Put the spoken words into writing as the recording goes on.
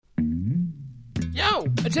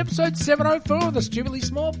Hello, it's episode 704 of the Stupidly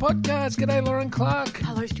Small Podcast. G'day, Lorin Clark.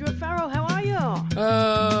 Hello, Stuart Farrell. How are you?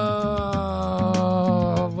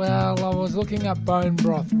 Well, I was looking up bone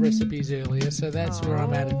broth recipes earlier, so that's where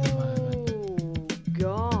I'm at the moment. Oh,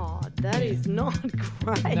 God, that is not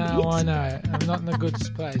great. No, I know. I'm not in a good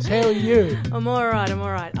place. How are you? I'm all right.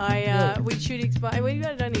 We should explain. We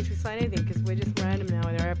don't need to explain anything because we're just random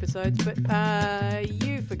now with our episodes. But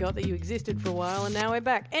you forgot that you existed for a while, and now we're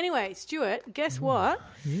back. Anyway, Stuart, guess what?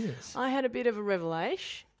 Yes. I had a bit of a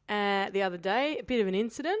revelation the other day, a bit of an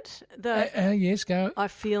incident that Yes, go. I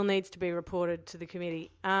feel needs to be reported to the committee.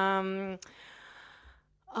 I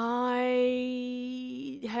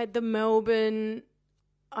had the Melbourne.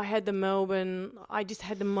 It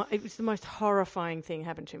was the most horrifying thing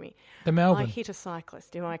happened to me. The Melbourne. I hit a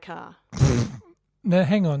cyclist in my car. Now,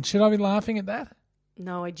 hang on. Should I be laughing at that?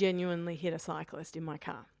 No, I genuinely hit a cyclist in my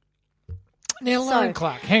car. Now, Lorin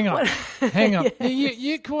Clark, hang on. Yeah.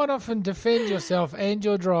 You quite often defend yourself and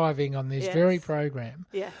your driving on this very program.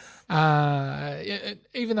 Yes.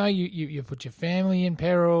 Even though you put your family in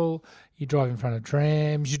peril, you drive in front of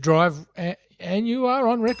trams, you drive, and you are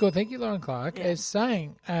on record, thank you, Lorin Clark, as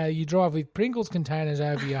saying you drive with Pringles containers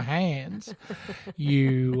over your hands.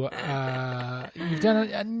 You've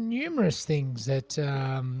done numerous things that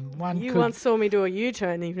You once saw me do a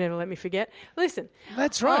U-turn that you've never let me forget. Listen.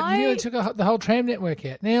 That's right. You nearly took the whole tram network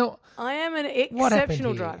out. Now, I am an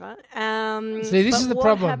exceptional driver. See, this is the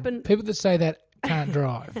problem. People that say that can't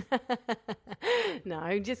drive.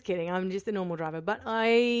 No, just kidding. I'm just a normal driver. But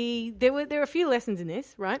there are a few lessons in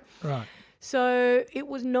this, right? Right. So it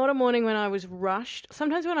was not a morning when I was rushed.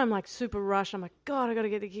 Sometimes when I'm like super rushed, I'm like, God, I got to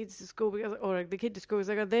get the kids to school or the kid to school because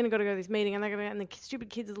I got to go to this meeting and the stupid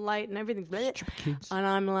kids are late and everything's bleh. Stupid kids. And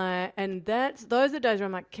I'm like, those are the days where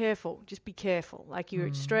I'm like, careful, just be careful. Like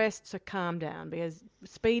you're stressed, so calm down because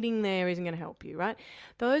speeding there isn't going to help you, right?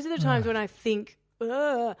 Those are the times when I think,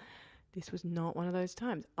 this was not one of those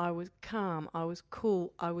times. I was calm. I was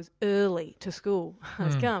cool. I was early to school. I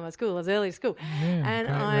was calm. I was cool. I was early to school. Yeah, and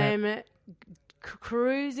I'm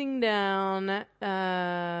cruising down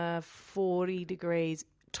 40 degrees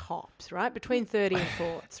tops, right? Between 30 and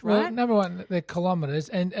 40s, right? Well, number one, they're kilometres.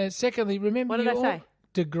 And secondly, remember what did I say?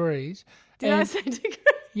 Degrees. Did I say degrees?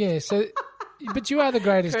 Yeah, so... But you are the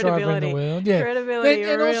greatest driver in the world. Yeah. Credibility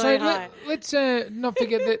and really also, high. let's not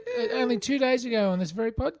forget that only 2 days ago on this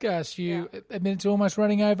very podcast, you admitted to almost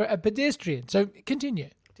running over a pedestrian. So continue.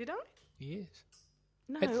 Did I? Yes.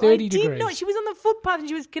 No, at 30 degrees. Did not. She was on the footpath and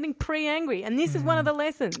she was getting pre-angry. And this is one of the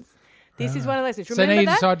lessons. This is one of the lessons. Remember so now you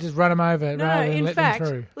that? decide to just run them over rather than let them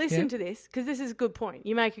through. Listen to this because this is a good point.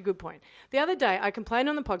 You make a good point. The other day I complained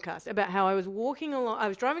on the podcast about how I was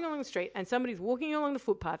driving along the street and somebody's walking along the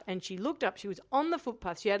footpath and she looked up. She was on the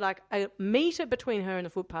footpath. She had like a metre between her and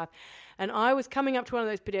the footpath. And I was coming up to one of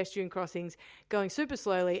those pedestrian crossings going super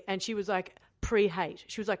slowly and she was like pre-hate.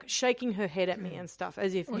 She was like shaking her head at me and stuff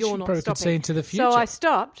as if you're not stopping. Could see into the future. So I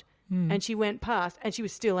stopped and she went past and she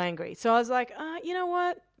was still angry. So I was like, you know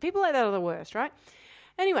what? People like that are the worst, right?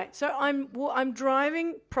 Anyway, so I'm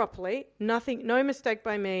driving properly. No mistake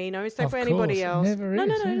by me. No mistake by anybody else. Never no.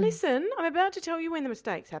 is, Listen, I'm about to tell you when the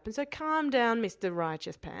mistakes happen. So calm down, Mr.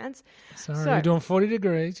 Righteous Pants. Sorry, you're doing 40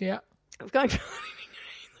 degrees. Yeah. I'm going 40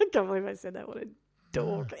 degrees. I can't believe I said that. What a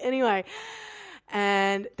dork. Anyway,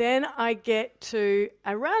 and then I get to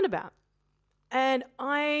a roundabout, and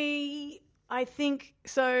I think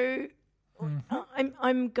so.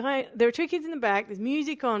 I'm going. There are two kids in the back. There's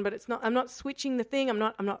music on, but it's not. I'm not switching the thing. I'm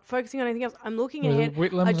not focusing on anything else. I'm looking ahead.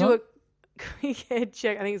 I do a quick head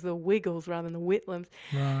check. I think it's the Wiggles rather than the Whitlams.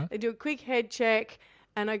 Right. I do a quick head check,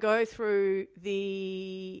 and I go through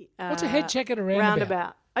the. What's a head check at a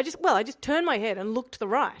roundabout? I just turn my head and look to the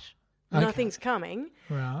right. Okay. Nothing's coming.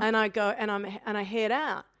 Right. And I go and I head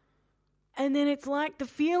out, and then it's like the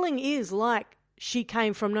feeling is like. She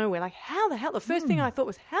came from nowhere. Like, how the hell? The first thing I thought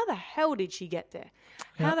was, how the hell did she get there?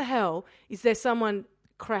 Yep. How the hell is there someone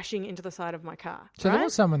crashing into the side of my car? So there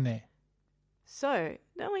was someone there. So,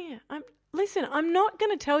 listen, I'm not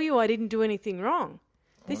going to tell you I didn't do anything wrong.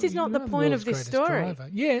 This is not the point of this story. Driver.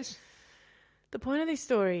 Yes. The point of this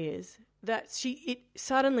story is that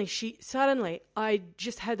suddenly, I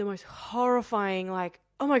just had the most horrifying, like,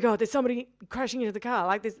 oh my God, there's somebody crashing into the car.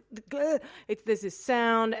 Like there's this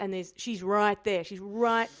sound and she's right there. She's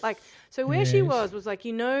right, like, so where she was like,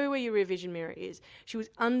 you know where your rear vision mirror is. She was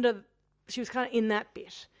kind of in that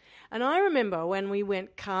bit. And I remember when we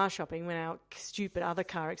went car shopping when our stupid other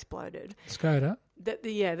car exploded. Skoda. that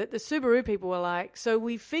the Subaru people were like, so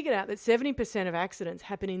we figured out that 70% of accidents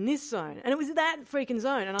happen in this zone. And it was that freaking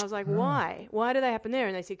zone. And I was like, why? Why do they happen there?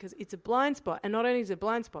 And they said, because it's a blind spot. And not only is it a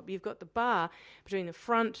blind spot, but you've got the bar between the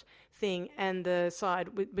front thing and the side,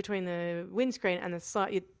 between the windscreen and the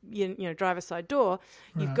side, you know, driver's side door.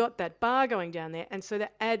 You've got that bar going down there. And so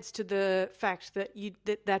that adds to the fact that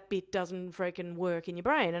that bit doesn't freaking work in your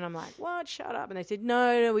brain. And I'm like, what? Shut up. And they said,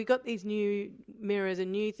 no, we got these new mirrors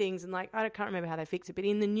and new things. And like, I can't remember how they fix it, but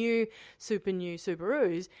in the new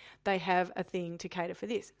Subarus, they have a thing to cater for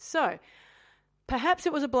this. So perhaps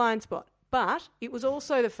it was a blind spot, but it was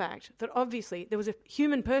also the fact that obviously there was a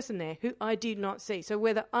human person there who I did not see. So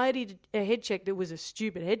whether I did a head check that was a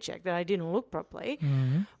stupid head check that I didn't look properly,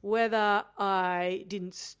 whether I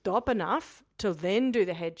didn't stop enough to then do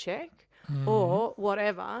the head check or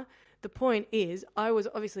whatever, the point is I was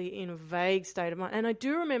obviously in a vague state of mind. And I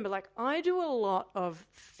do remember, like, I do a lot of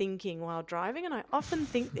thinking while driving, and I often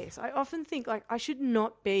think this. I often think, like, I should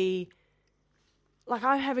not be... Like,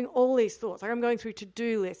 I'm having all these thoughts. Like, I'm going through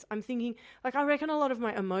to-do lists. I'm thinking... Like, I reckon a lot of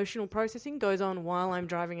my emotional processing goes on while I'm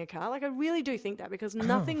driving a car. Like, I really do think that, because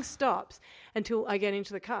nothing stops until I get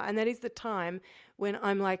into the car. And that is the time when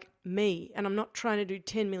I'm, like, me, and I'm not trying to do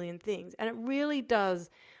 10 million things. And it really does...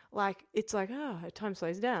 Like, it's like, time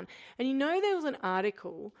slows down. And you know, there was an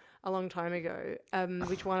article a long time ago,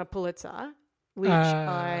 which won a Pulitzer, which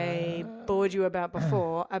I bored you about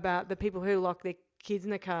before, about the people who lock their kids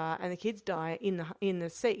in the car and the kids die in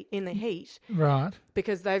the heat. Right.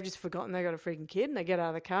 Because they've just forgotten they got a freaking kid, and they get out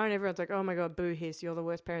of the car and everyone's like, oh my God, boo hiss, you're the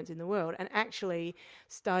worst parents in the world. And actually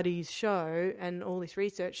studies show, and all this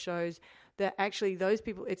research shows, that actually those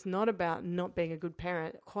people, it's not about not being a good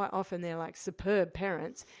parent. Quite often they're like superb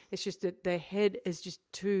parents. It's just that their head is just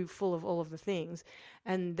too full of all of the things,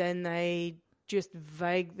 and then they just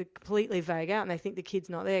completely vague out, and they think the kid's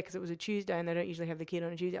not there because it was a Tuesday and they don't usually have the kid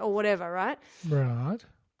on a Tuesday or whatever, right? Right.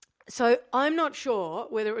 So I'm not sure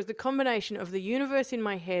whether it was the combination of the universe in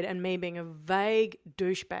my head and me being a vague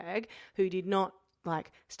douchebag who did not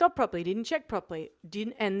like stop properly, didn't check properly,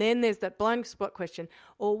 and then there's that blind spot question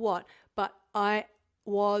or what. But I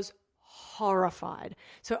was horrified.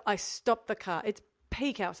 So I stopped the car. It's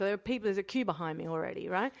peak hour, so there's a queue behind me already,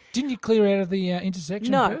 right? Didn't you clear out of the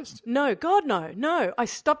intersection first? No, God, no. I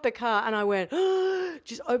stopped the car and I went,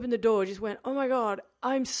 just opened the door, just went, oh my God,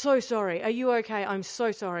 I'm so sorry. Are you okay? I'm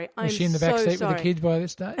so sorry. Was she in the back seat with the kids by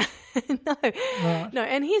this stage? No. Right. No,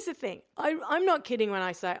 and here's the thing. I'm not kidding when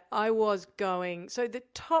I say I was going, so the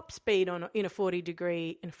top speed in a 40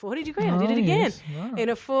 degree, I did it again. Yes. Right. In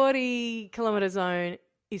a 40 kilometre zone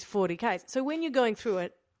is 40 Ks. So when you're going through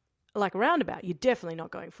it, like a roundabout, you're definitely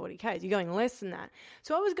not going 40 Ks. You're going less than that.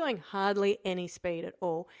 So I was going hardly any speed at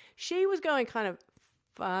all. She was going kind of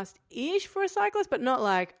fast-ish for a cyclist, but not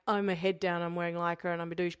like I'm a head down, I'm wearing Lycra and I'm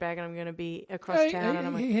a douchebag and I'm going to be across town. And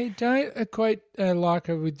I'm like, don't equate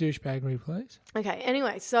Lycra with douchebaggery, please. Okay,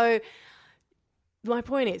 anyway, so my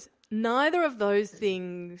point is neither of those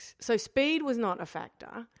things, so speed was not a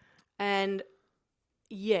factor, and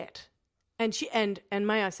yet, and she, and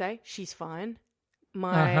may I say, she's fine.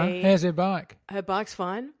 How's her bike? Her bike's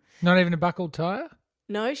fine. Not even a buckled tyre?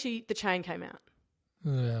 No, the chain came out.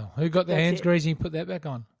 Well, who got the hands greasy and put that back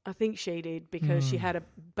on? I think she did, because she had a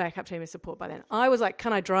backup team of support by then. I was like,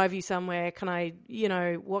 can I drive you somewhere? Can I,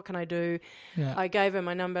 what can I do? Yeah. I gave her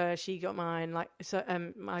my number. She got mine.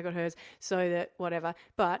 I got hers, so that whatever.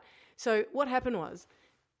 But so what happened was,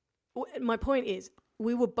 my point is,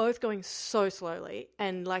 we were both going so slowly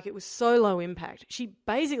and like it was so low impact. She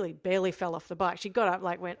basically barely fell off the bike. She got up,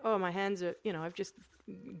 went, oh, my hands are, I've just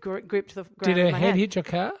gripped the ground. Did her with my head hand. hit your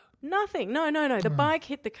car? Nothing. No. The bike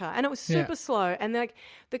hit the car and it was super slow. And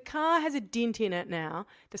the car has a dent in it now.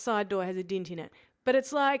 The side door has a dent in it. But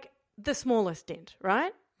it's like the smallest dent,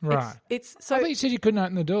 right? Right. It's so. I thought you said you couldn't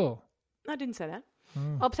open the door. I didn't say that.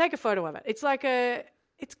 I'll take a photo of it. It's like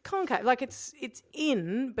it's concave. Like it's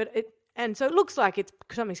in, but it. And so it looks like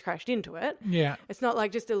something's crashed into it. Yeah. It's not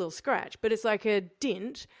like just a little scratch, but it's like a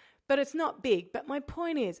dent, but it's not big. But my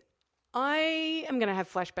point is, I am going to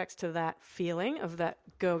have flashbacks to that feeling of that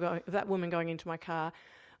woman going into my car.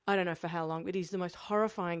 I don't know for how long, but it's the most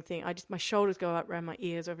horrifying thing. My shoulders go up around my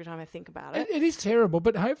ears every time I think about it. It is terrible,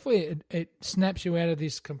 but hopefully it snaps you out of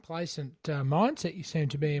this complacent mindset you seem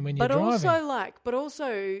to be in when you're driving. But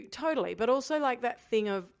also like that thing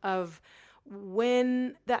of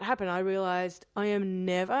when that happened, I realised I am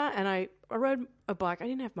never, and I rode a bike. I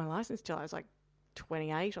didn't have my license till I was like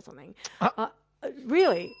 28 or something.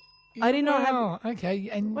 Really? I did not have... Okay.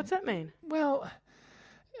 And what's that mean? Well,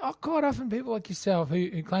 quite often people like yourself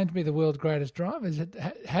who claim to be the world's greatest drivers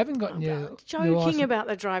haven't gotten your joking license. about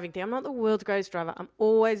the driving thing. I'm not the world's greatest driver. I'm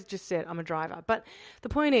always just said I'm a driver. But the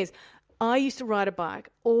point is, I used to ride a bike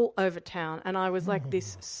all over town, and I was like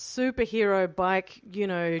this superhero bike,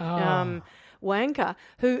 wanker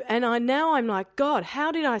I'm like, God,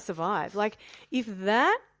 how did I survive? Like, if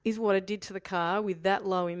that is what it did to the car with that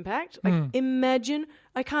low impact, like imagine,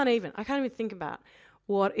 I can't even think about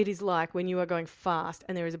what it is like when you are going fast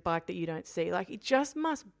and there is a bike that you don't see. Like, it just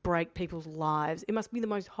must break people's lives. It must be the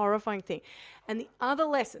most horrifying thing. And the other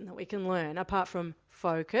lesson that we can learn, apart from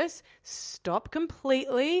focus, stop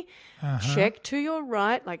completely, check to your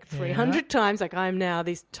right like 300 times, like I am now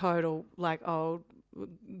this total like old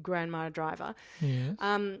grandma driver. Yes.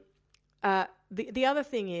 The other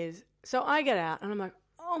thing is, so I get out and I'm like,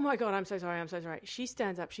 oh my God, I'm so sorry. She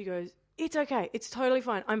stands up, she goes, it's okay. It's totally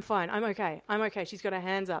fine. I'm fine. I'm okay. She's got her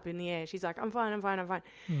hands up in the air. She's like, I'm fine.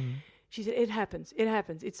 She said, it happens.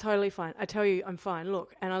 It's totally fine. I tell you, I'm fine.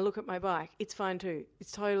 Look. And I look at my bike. It's fine too.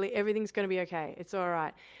 Everything's going to be okay. It's all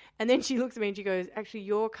right. And then she looks at me and she goes, actually,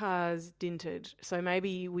 your car's dinted. So maybe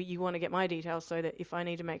you want to get my details so that if I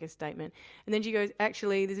need to make a statement. And then she goes,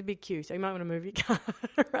 actually, there's a big queue, so you might want to move your car.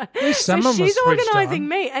 Right? So she's organising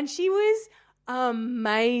me. And she was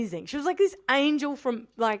amazing. She was like this angel from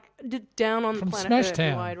like down on the planet Earth who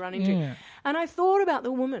I'd run into. Yeah. And I thought about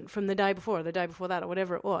the woman from the day before, or the day before that, or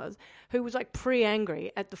whatever it was, who was like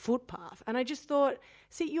pre-angry at the footpath. And I just thought,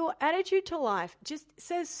 see, your attitude to life just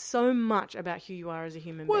says so much about who you are as a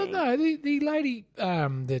human being. Well, no, the lady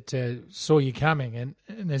that saw you coming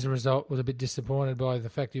and as a result was a bit disappointed by the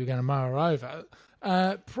fact that you were going to mow her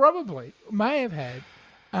over, probably may have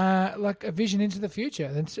had like a vision into the future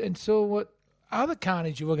and saw what other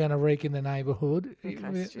carnage you were going to wreak in the neighbourhood. Okay,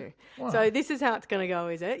 that's true. Wow. So this is how it's going to go,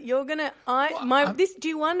 is it? You're going to... Do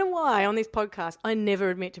you wonder why on this podcast I never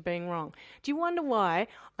admit to being wrong? Do you wonder why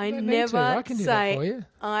I never I can do that for you.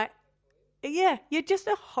 Yeah, you're just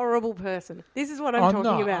a horrible person. This is what I'm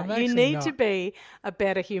talking about. You need to be a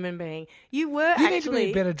better human being. You need to be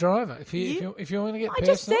a better driver. If you want to get personal. I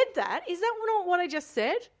just said that. Is that not what I just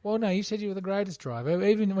said? Well, no, you said you were the greatest driver,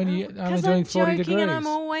 even when you only doing 40 degrees. And I'm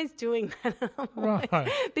always doing that. Right.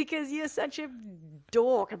 Because you're such a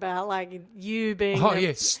dork about like you being... Oh,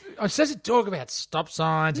 yes. I'm such a dork about stop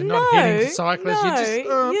signs and not hitting cyclists.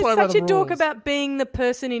 You're such a dork about being the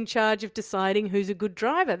person in charge of deciding who's a good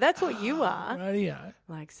driver. That's what you are. Radio.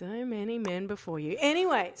 Like so many men before you.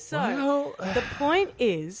 Anyway, so the point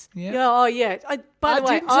is... Yeah. By the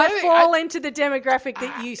way, I fall into the demographic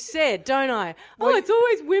that you said, don't I? It's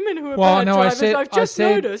always women who are bad drivers. I've just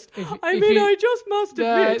noticed. I just must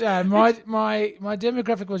admit. My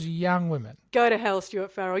demographic was young women. Go to hell,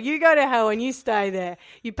 Stuart Farrell. You go to hell and you stay there.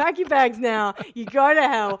 You pack your bags now, you go to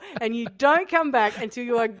hell, and you don't come back until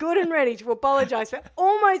you are good and ready to apologise for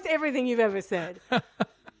almost everything you've ever said.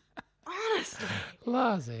 Honestly.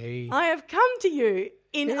 Lazy. I have come to you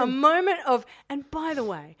in a moment of... And by the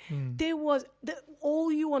way, there was...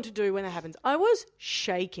 all you want to do when that happens... I was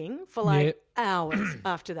shaking for hours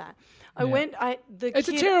after that. It's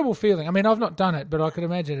a terrible feeling. I mean, I've not done it, but I could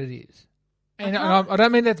imagine it is. And I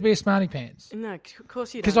don't mean that to be a smarty pants. No, of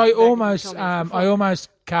course you don't. Because I almost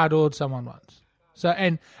car doored someone once. So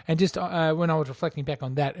and just when I was reflecting back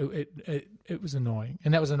on that, it was annoying,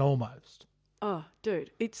 and that was an almost. Oh,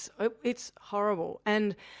 dude, it's horrible.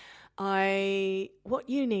 And what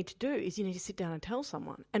you need to do is you need to sit down and tell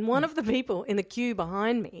someone. And one of the people in the queue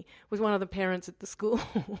behind me was one of the parents at the school.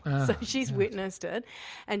 So she's witnessed it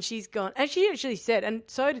and she's gone, and she actually said, and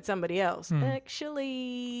so did somebody else,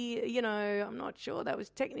 actually, I'm not sure that was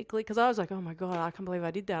technically, because I was like, oh my God, I can't believe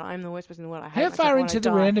I did that. I'm the worst person in the world. I hate myself. How far into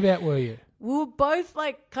the roundabout were you? We were both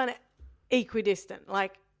like kind of equidistant.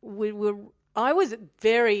 Like I was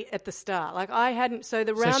very at the start. Like I hadn't, so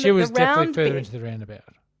she was definitely further into the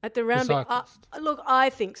roundabout. At the roundabout, look, I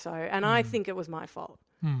think so, and I think it was my fault.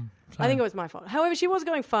 I think it was my fault. However, she was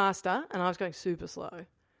going faster, and I was going super slow.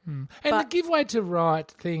 And the give way to right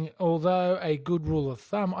thing, although a good rule of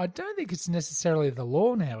thumb, I don't think it's necessarily the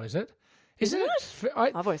law now, is it? Isn't it?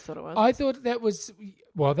 I've always thought it was. I thought that was,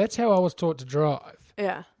 that's how I was taught to drive.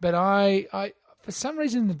 Yeah. But I for some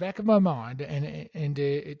reason in the back of my mind, and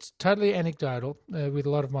it's totally anecdotal with a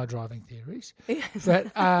lot of my driving theories,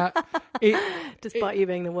 but despite you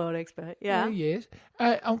being the world expert, yes,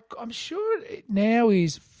 I'm sure it now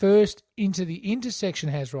is first into the intersection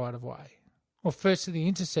has right of way, or first to the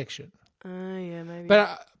intersection. Yeah, maybe.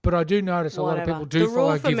 But I do notice a lot of people do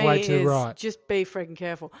follow give way to the right. Just be freaking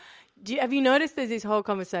careful. Have you noticed there's this whole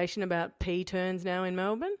conversation about P turns now in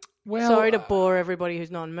Melbourne? Well, sorry to bore everybody who's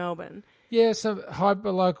not in Melbourne. Yeah, some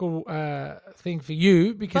hyper-local thing for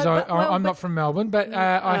you because I'm not from Melbourne, but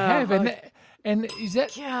I have. And is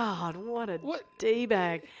that... God, what a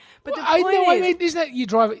D-bag. But the I point know. is... I mean, is that you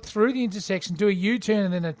drive it through the intersection, do a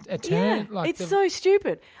U-turn and then a turn? Yeah, it's so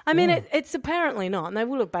stupid. I mean, it's apparently not, and they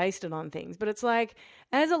will have based it on things, but it's like,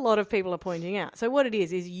 as a lot of people are pointing out, so what it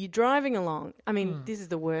is you're driving along. I mean, this is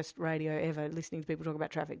the worst radio ever, listening to people talk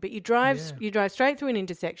about traffic, but you drive straight through an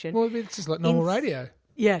intersection. Well, it's just like normal radio.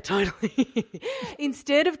 Yeah, totally.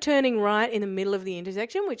 Instead of turning right in the middle of the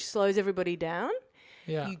intersection, which slows everybody down,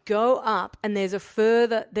 you go up and there's a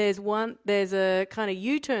kind of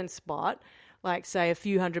U-turn spot, like say a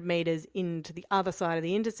few hundred meters into the other side of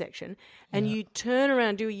the intersection, and you turn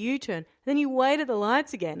around, do a U-turn, then you wait at the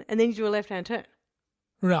lights again, and then you do a left-hand turn.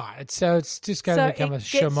 Right, so it's just going to become a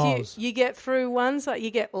schmoz. You get through one side,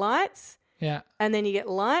 you get lights, and then you get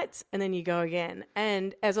lights, and then you go again.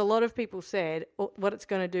 And as a lot of people said, what it's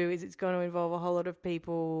going to do is it's going to involve a whole lot of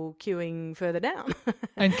people queuing further down.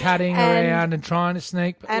 And cutting around and trying to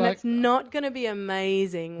sneak. And it's not going to be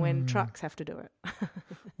amazing when trucks have to do it.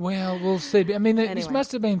 Well, we'll see. I mean, this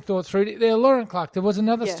must have been thought through. There, Lorin Clark, there was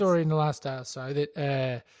another story in the last day or so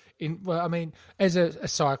that... as a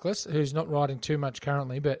cyclist who's not riding too much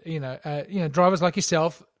currently, but drivers like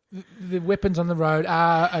yourself, the weapons on the road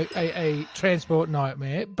are a transport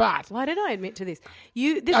nightmare. But why did I admit to this?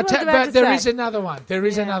 There is another one. There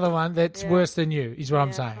is another one that's worse than you. Is what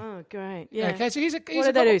I'm saying. Oh, great. Yeah. Okay. So here's what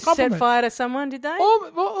did they do? Set fire to someone? Did they?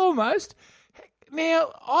 Almost.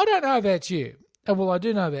 Now I don't know about you. Well, I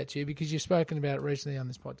do know about you because you've spoken about it recently on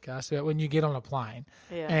this podcast about when you get on a plane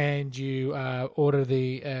and you order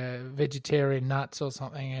the vegetarian nuts or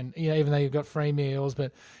something, and even though you've got free meals,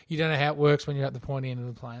 but you don't know how it works when you're at the pointy end of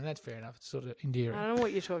the plane. That's fair enough. It's sort of endearing. I don't know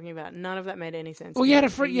what you're talking about. None of that made any sense. Well, you had a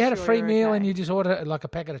free meal and you just ordered like a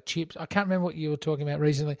packet of chips. I can't remember what you were talking about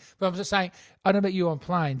recently, but I'm just saying I don't know about you on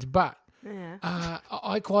planes, but. Yeah.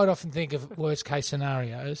 I quite often think of worst case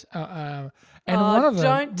scenarios, and one of them.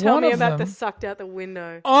 Don't tell me about the sucked out the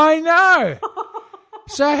window. I know.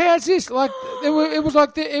 So how's this? Like it was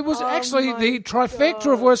actually the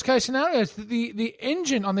trifecta of worst case scenarios. The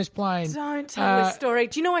engine on this plane. Don't tell this story.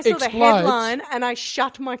 Do you know I saw the headline and I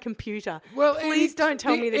shut my computer? Well, please don't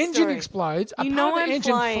tell me this story. The engine explodes. A part of the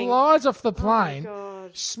engine flies off the plane.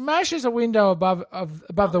 Smashes a window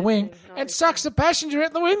above the wing and sucks the passenger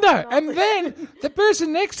out the window. And then the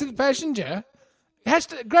person next to the passenger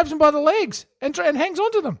grabs him by the legs and hangs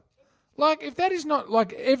onto them. Like, if that is not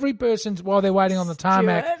like every person's while they're waiting on the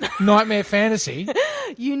tarmac nightmare fantasy.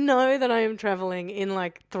 You know that I am travelling in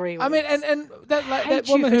like 3 weeks. I mean, and that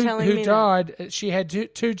woman who died, she had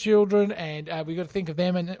two children, and we got to think of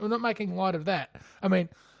them, and we're not making light of that. I mean,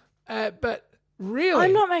 but. Really?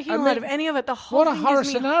 I'm not making light of any of it. The whole thing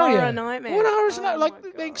gives me horror nightmare. What a horror scenario.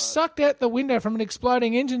 Like being sucked out the window from an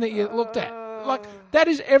exploding engine that you looked at. Like, that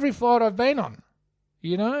is every flight I've been on.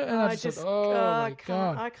 You know? And I just thought, my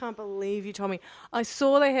God. I can't believe you told me. I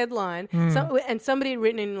saw the headline, and somebody had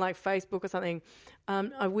written in like Facebook or something,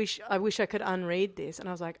 I wish I could unread this. And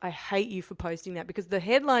I was like, I hate you for posting that, because the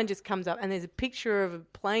headline just comes up and there's a picture of a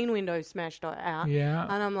plane window smashed out. Yeah.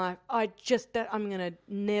 And I'm like, I'm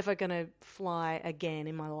never gonna fly again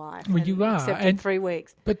in my life. Well, you are. Except in 3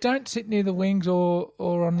 weeks. But don't sit near the wings or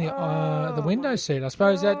on the window seat. I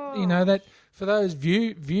suppose that, that for those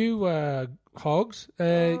view hogs,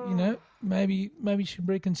 maybe you should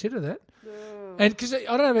reconsider that. And because I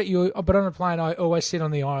don't know about you, but on a plane I always sit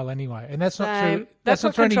on the aisle anyway, and that's not true. That's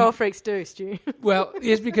what control freaks do, Stu. Well,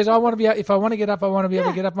 yes, because I want to be. If I want to get up, I want to be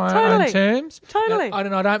able to get up my own terms. Totally. I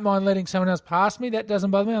don't mind letting someone else pass me. That doesn't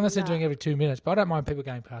bother me unless they're doing every 2 minutes. But I don't mind people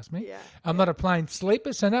going past me. Yeah. I'm not a plane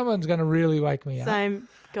sleeper, so no one's going to really wake me up.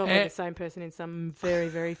 God, we're the same person in some very,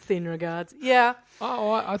 very thin regards. Yeah.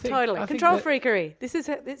 Oh, I think totally control freakery. This is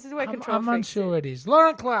where control. I'm unsure it is.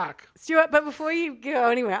 Lorin Clark, Stuart. But before you go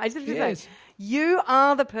anywhere, I just have to say, you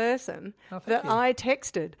are the person that I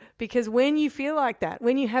texted, because when you feel like that,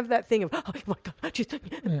 when you have that thing of, oh my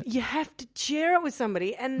God, you have to share it with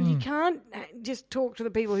somebody, and you can't just talk to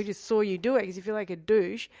the people who just saw you do it because you feel like a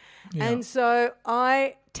douche. Yeah. And so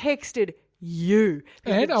I texted you.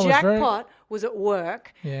 And the jackpot was at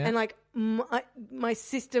work, and like my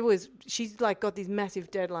sister she's like got these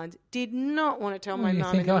massive deadlines. Did not want to tell my mum in the middle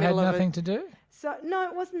of it. You think I had nothing to do? So no,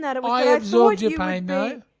 it wasn't that. It was I that absorbed I your pain,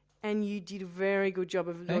 though. And you did a very good job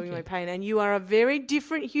of absorbing my pain. And you are a very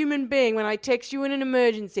different human being when I text you in an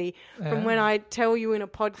emergency from when I tell you in a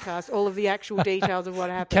podcast all of the actual details of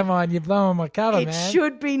what happened. Come on, you're blowing my cover, man. It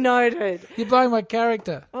should be noted. You're blowing my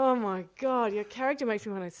character. Oh, Oh, my God. Your character makes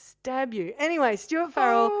me want to stab you. Anyway, Stuart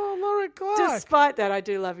Farrell. Oh, Lorin Clark. Despite that, I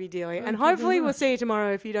do love you dearly. And hopefully we'll see you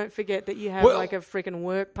tomorrow if you don't forget that you have like a freaking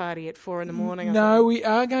work party at 4 a.m. or No, something. we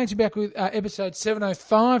are going to be back with episode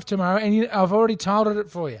 705 tomorrow, and I've already titled it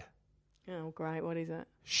for you. Oh, great. What is it?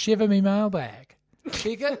 Shiver me mailbag.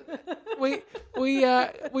 Because we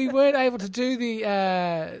weren't able to do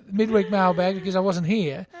the midweek mailbag because I wasn't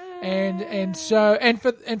here, and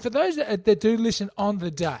for those that do listen on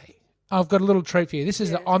the day, I've got a little treat for you. This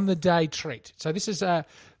is the on the day treat. So this is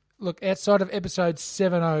look, outside of episode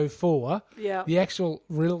 704, the actual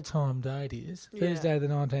real time date is Thursday the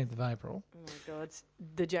 19th of April. Oh my God,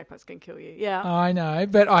 the jackpots can kill you. Yeah, I know,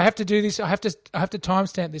 but I have to do this. I have to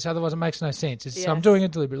timestamp this, otherwise it makes no sense. So I'm doing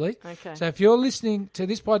it deliberately. Okay. So if you're listening to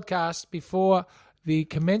this podcast before the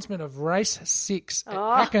commencement of race 6 at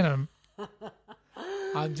Pakenham,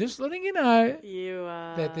 I'm just letting you know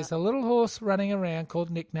that there's a little horse running around called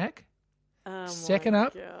Knick Knack. Second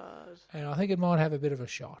up, and I think it might have a bit of a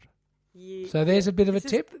shot. Yeah. So there's a bit of a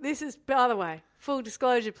tip. This is, by the way, full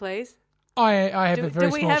disclosure, please. I have a very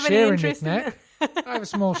small share in Knick Knack. I have a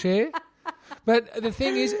small share, but the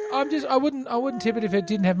thing is, I wouldn't tip it if it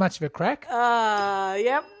didn't have much of a crack.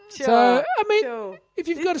 Yep. Sure. So I mean, if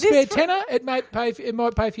you've got a spare tenner, it might pay for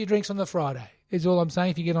your drinks on the Friday. Is all I'm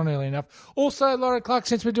saying. If you get on early enough. Also, Lorin Clark,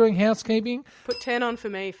 since we're doing housekeeping, put 10 on for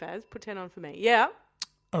me, Faz. Put 10 on for me. Yeah.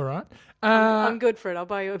 All right. I'm good for it. I'll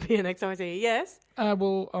buy you a beer next time I see you. Yes?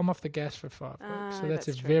 Well, I'm off the gas for 5 weeks, so that's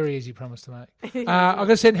a very easy promise to make. I'm going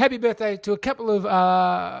to send happy birthday to a couple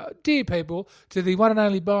of dear people, to the one and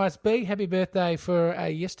only Bias B. Happy birthday for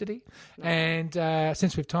yesterday, and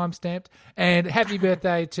since we've time-stamped, and happy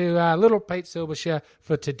birthday to little Pete Silvershire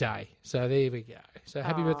for today. So there we go. So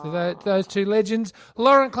happy birthday to those two legends.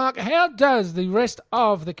 Lorin Clark, how does the rest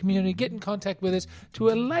of the community get in contact with us to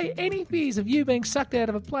allay any fears of you being sucked out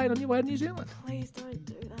of a plane on your way to New Zealand? Please don't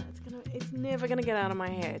do that. It's never going to get out of my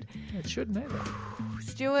head. It shouldn't either.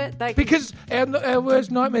 Stuart, because our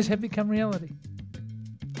worst nightmares have become reality.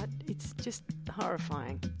 It's just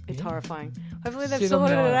horrifying. It's horrifying. Hopefully they've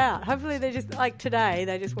sorted it out. Hopefully they just, like today,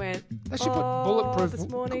 they just went, they should put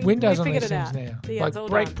bulletproof windows on these things now. Like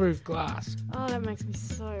break-proof glass. Oh, that makes me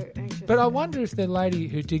so anxious. But I wonder if the lady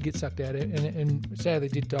who did get sucked out and sadly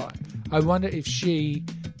did die, I wonder if she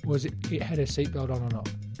had her seatbelt on or not.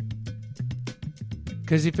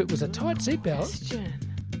 Because if it was a tight seatbelt...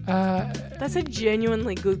 That's a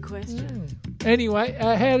genuinely good question. Anyway,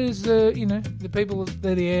 how does the people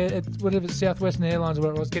at whatever Southwestern Airlines or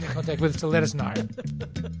where it was get in contact with us to let us know?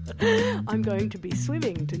 I'm going to be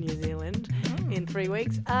swimming to New Zealand in 3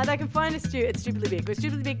 weeks. They can find us at Stupidly Big. We're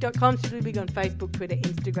stupidlybig.com, Stupidly Big on Facebook, Twitter,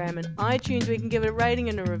 Instagram and iTunes. We can give it a rating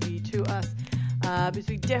and a review to us because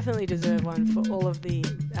we definitely deserve one for all of the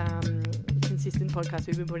consistent podcasts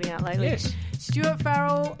we've been putting out lately. Yes. Stuart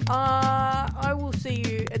Farrell, I will see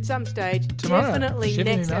you at some stage. Tomorrow. Definitely Shiver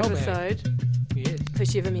next Me Mailbag. episode. Yes. For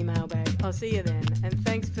Shiver Me Mailbag. I'll see you then. And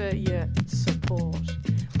thanks for your support.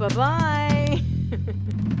 Bye-bye.